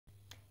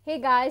Hey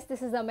guys,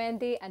 this is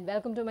Damayanti and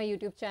welcome to my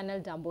YouTube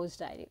channel Dumbo's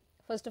Diary.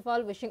 First of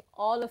all, wishing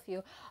all of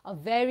you a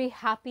very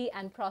happy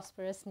and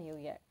prosperous new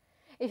year.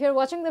 If you're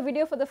watching the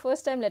video for the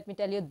first time, let me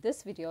tell you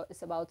this video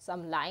is about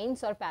some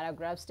lines or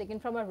paragraphs taken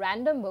from a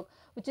random book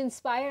which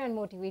inspire and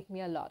motivate me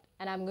a lot.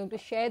 And I'm going to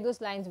share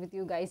those lines with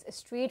you guys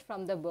straight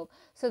from the book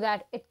so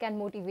that it can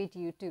motivate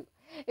you too.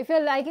 If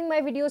you're liking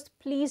my videos,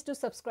 please do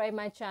subscribe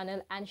my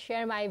channel and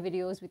share my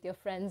videos with your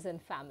friends and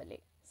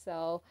family.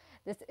 So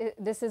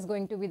this is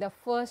going to be the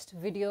first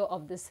video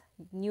of this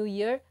new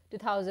year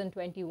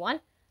 2021.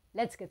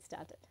 Let's get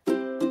started.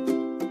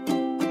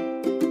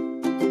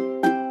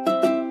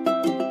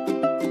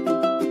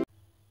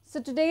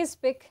 So today's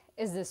pick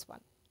is this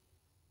one,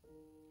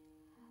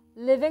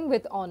 Living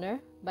with Honor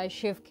by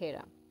Shiv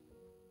Khera.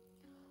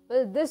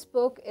 Well, this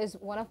book is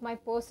one of my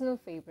personal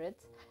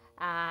favorites,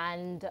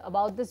 and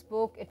about this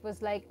book it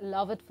was like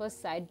love at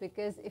first sight,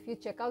 because if you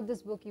check out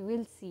this book you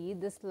will see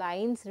this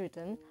lines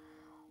written: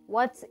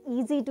 what's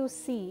easy to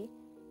see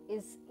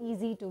is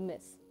easy to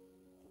miss.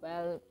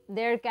 Well,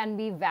 there can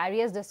be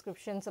various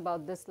descriptions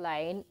about this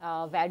line,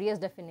 various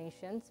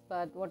definitions,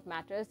 but what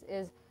matters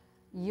is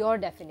your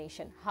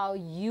definition, how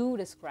you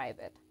describe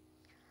it.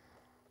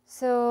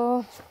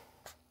 So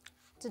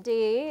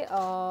today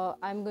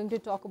I'm going to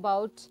talk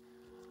about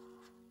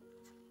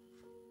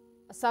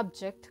a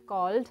subject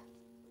called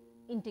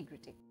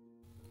integrity.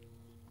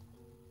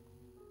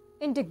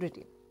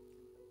 Integrity.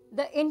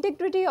 The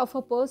integrity of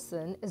a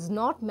person is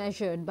not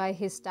measured by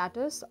his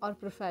status or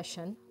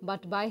profession,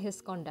 but by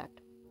his conduct.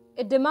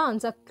 It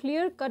demands a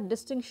clear-cut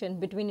distinction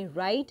between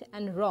right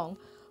and wrong,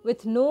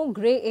 with no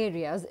gray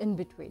areas in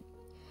between.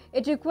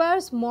 It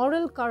requires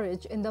moral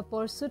courage in the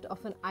pursuit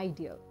of an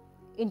ideal.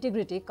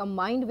 Integrity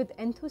combined with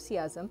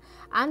enthusiasm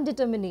and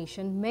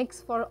determination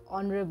makes for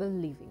honorable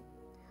living.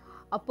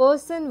 A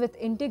person with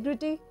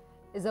integrity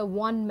is a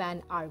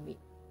one-man army.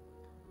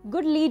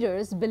 Good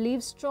leaders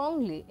believe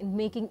strongly in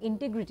making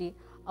integrity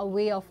a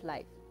way of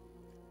life.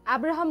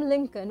 Abraham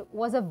Lincoln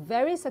was a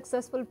very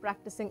successful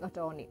practicing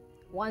attorney.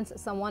 Once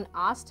someone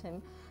asked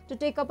him to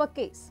take up a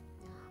case.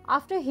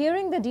 After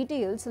hearing the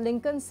details,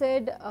 Lincoln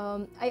said,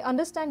 I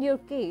understand your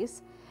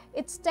case.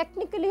 It's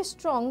technically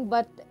strong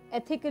but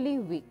ethically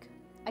weak.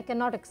 I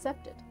cannot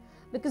accept it,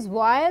 because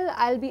while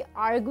I'll be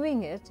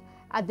arguing it,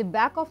 at the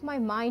back of my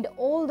mind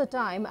all the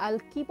time, I'll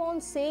keep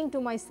on saying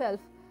to myself,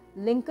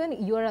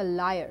 Lincoln, you're a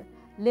liar.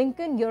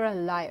 Lincoln, you're a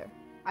liar.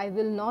 I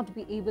will not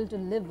be able to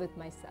live with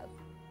myself.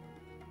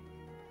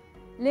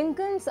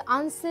 Lincoln's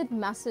unsaid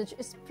message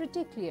is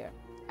pretty clear.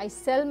 I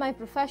sell my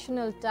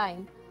professional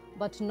time,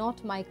 but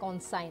not my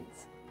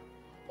conscience.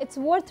 It's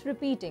worth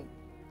repeating.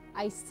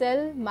 I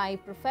sell my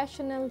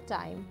professional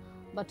time,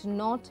 but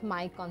not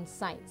my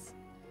conscience.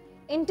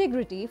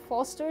 Integrity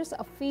fosters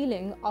a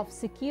feeling of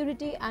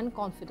security and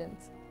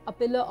confidence. A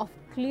pillar of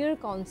clear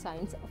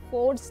conscience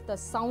affords the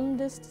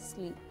soundest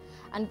sleep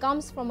and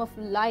comes from a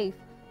life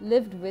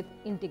lived with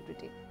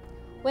integrity.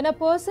 When a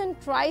person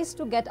tries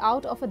to get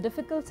out of a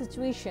difficult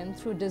situation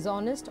through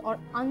dishonest or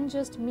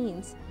unjust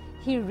means,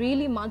 he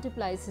really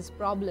multiplies his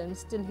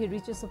problems till he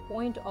reaches a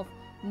point of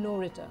no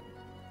return.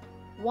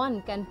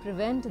 One can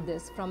prevent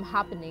this from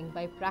happening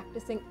by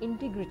practicing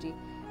integrity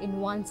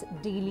in one's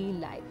daily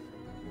life.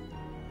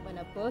 When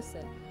a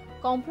person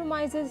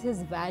compromises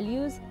his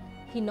values,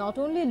 he not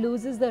only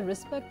loses the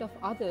respect of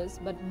others,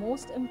 but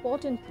most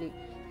importantly,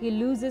 he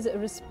loses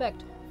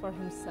respect for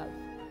himself.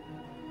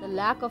 The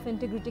lack of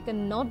integrity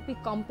cannot be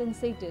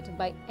compensated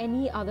by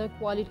any other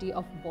quality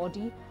of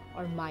body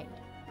or mind.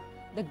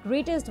 The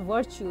greatest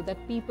virtue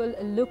that people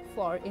look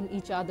for in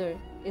each other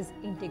is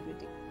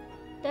integrity.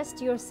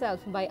 Test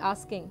yourself by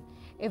asking,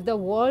 if the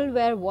world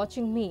were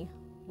watching me,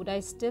 would I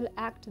still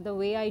act the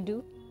way I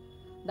do?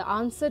 The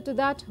answer to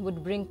that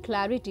would bring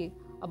clarity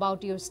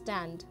about your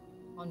stand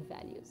on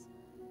values.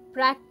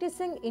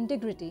 Practicing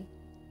integrity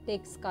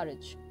takes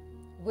courage.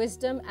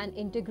 Wisdom and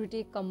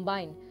integrity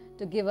combine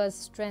to give us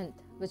strength,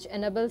 which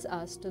enables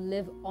us to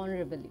live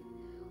honorably.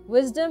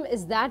 Wisdom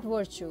is that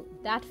virtue,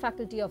 that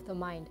faculty of the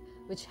mind,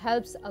 which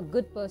helps a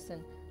good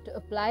person to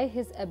apply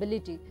his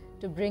ability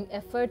to bring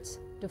efforts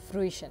to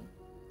fruition.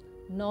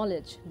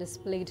 Knowledge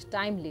displayed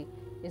timely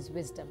is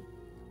wisdom.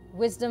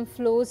 Wisdom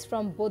flows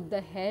from both the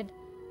head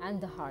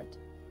and the heart.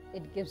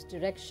 It gives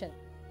direction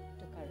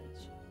to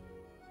courage.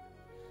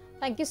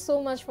 Thank you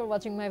so much for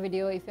watching my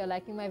video. If you're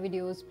liking my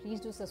videos, please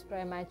do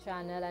subscribe my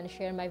channel and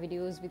share my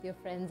videos with your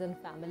friends and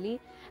family.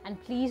 And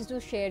please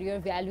do share your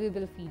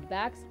valuable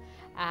feedbacks.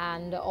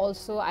 And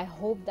also, I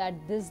hope that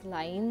these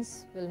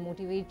lines will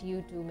motivate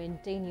you to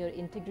maintain your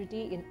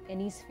integrity in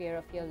any sphere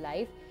of your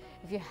life.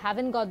 If you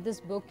haven't got this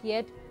book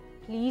yet,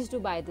 please do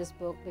buy this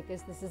book,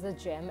 because this is a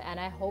gem, and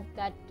I hope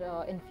that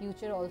in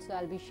future also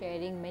I'll be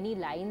sharing many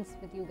lines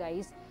with you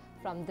guys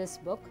from this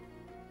book.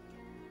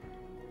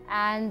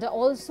 And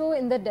also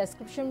in the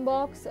description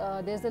box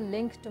there's a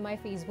link to my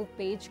Facebook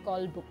page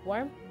called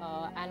Bookworm,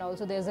 and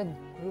also there's a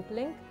group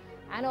link,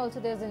 and also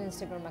there's an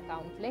Instagram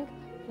account link.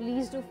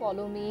 Please do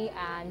follow me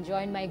and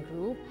join my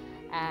group,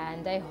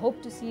 and I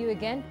hope to see you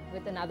again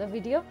with another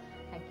video.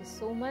 Thank you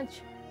so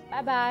much.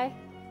 Bye bye.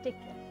 Take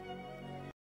care.